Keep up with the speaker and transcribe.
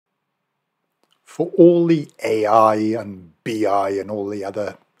For all the AI and BI and all the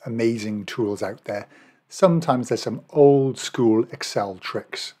other amazing tools out there, sometimes there's some old school Excel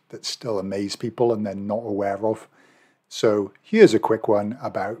tricks that still amaze people and they're not aware of. So here's a quick one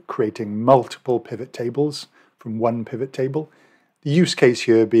about creating multiple pivot tables from one pivot table. The use case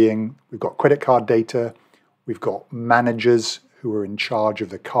here being we've got credit card data, we've got managers who are in charge of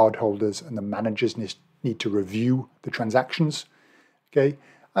the card holders, and the managers need to review the transactions. Okay,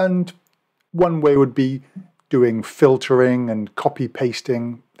 and one way would be doing filtering and copy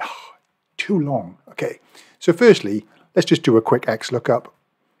pasting. Too long. Okay, so firstly, let's just do a quick XLOOKUP.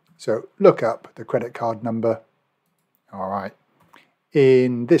 So look up the credit card number. All right,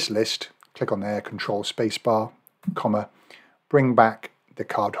 in this list, click on there, control spacebar, comma, bring back the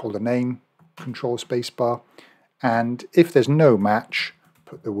cardholder name, control spacebar, and if there's no match,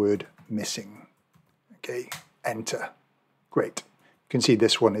 put the word missing. Okay, enter. Great. You can see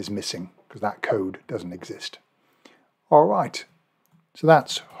this one is missing because that code doesn't exist. All right, so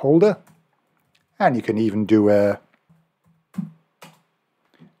that's holder, and you can even do a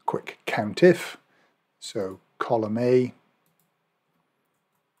quick count if. So column A.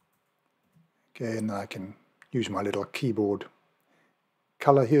 Okay, and then I can use my little keyboard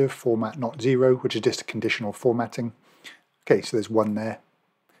color here, format not 0, which is just a conditional formatting. Okay, so there's one there.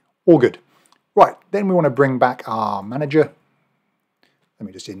 All good. Right, then we want to bring back our manager. Let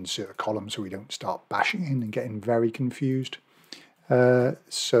me just insert a column so we don't start bashing in and getting very confused.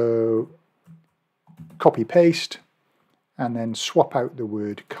 So copy paste and then swap out the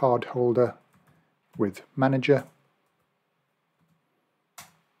word card holder with manager.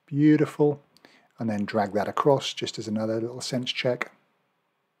 Beautiful. And then drag that across just as another little sense check.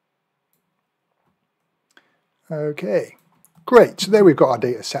 Okay, great. So there we've got our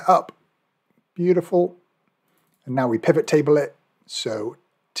data set up. Beautiful. And now we pivot table it. So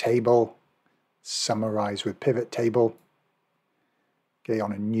table, summarize with pivot table. Okay,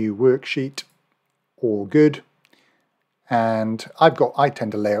 on a new worksheet. All good. And I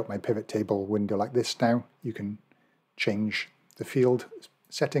tend to lay out my pivot table window like this now. You can change the field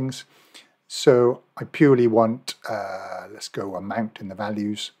settings. So I purely want, let's go amount in the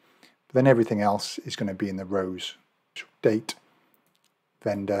values. But then everything else is going to be in the rows. Date,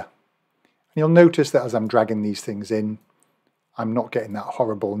 vendor. And you'll notice that as I'm dragging these things in, I'm not getting that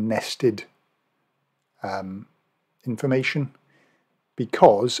horrible nested information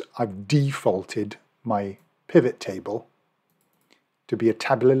because I've defaulted my pivot table to be a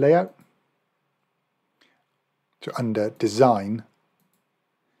tabular layout. So under design,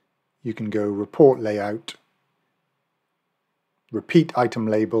 you can go report layout, repeat item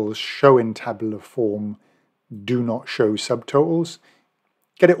labels, show in tabular form, do not show subtotals.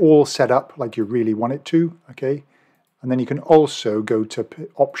 Get it all set up like you really want it to, okay? And then you can also go to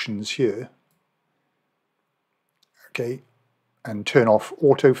options here, okay, and turn off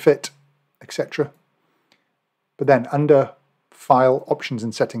auto fit, etc. But then under file, options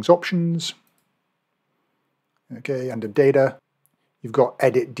and settings options, okay, under data, you've got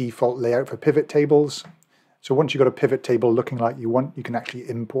edit default layout for pivot tables. So once you've got a pivot table looking like you want, you can actually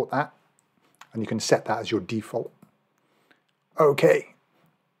import that and you can set that as your default. Okay,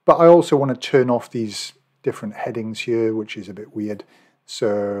 but I also want to turn off these different headings here, which is a bit weird.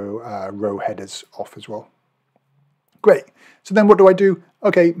 So row headers off as well. Great. So then what do I do?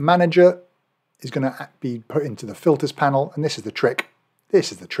 Okay, manager is going to be put into the filters panel, and this is the trick.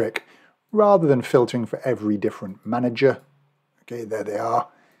 This is the trick. Rather than filtering for every different manager, okay, there they are.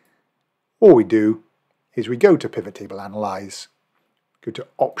 All we do is we go to pivot table analyze, go to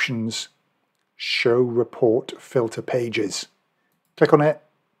options, show report filter pages. Click on it,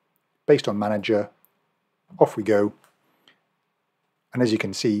 based on manager, off we go. And as you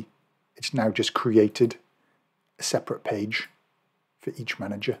can see, it's now just created a separate page for each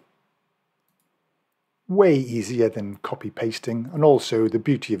manager. Way easier than copy pasting. And also the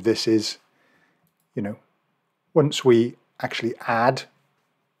beauty of this is, you know, once we actually add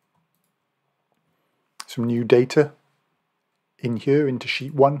some new data in here into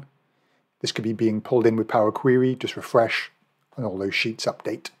sheet 1, this could be being pulled in with Power Query, just refresh, and all those sheets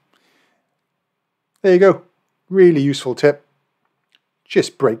update. There you go. Really useful tip.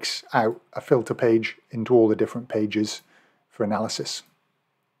 Just breaks out a filter page into all the different pages for analysis.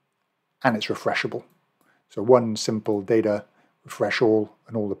 And it's refreshable. So one simple data, refresh all,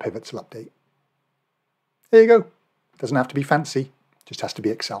 and all the pivots will update. There you go. Doesn't have to be fancy, just has to be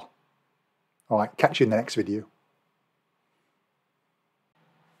Excel. All right, catch you in the next video.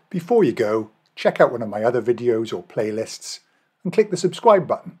 Before you go, check out one of my other videos or playlists and click the subscribe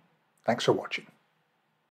button. Thanks for watching.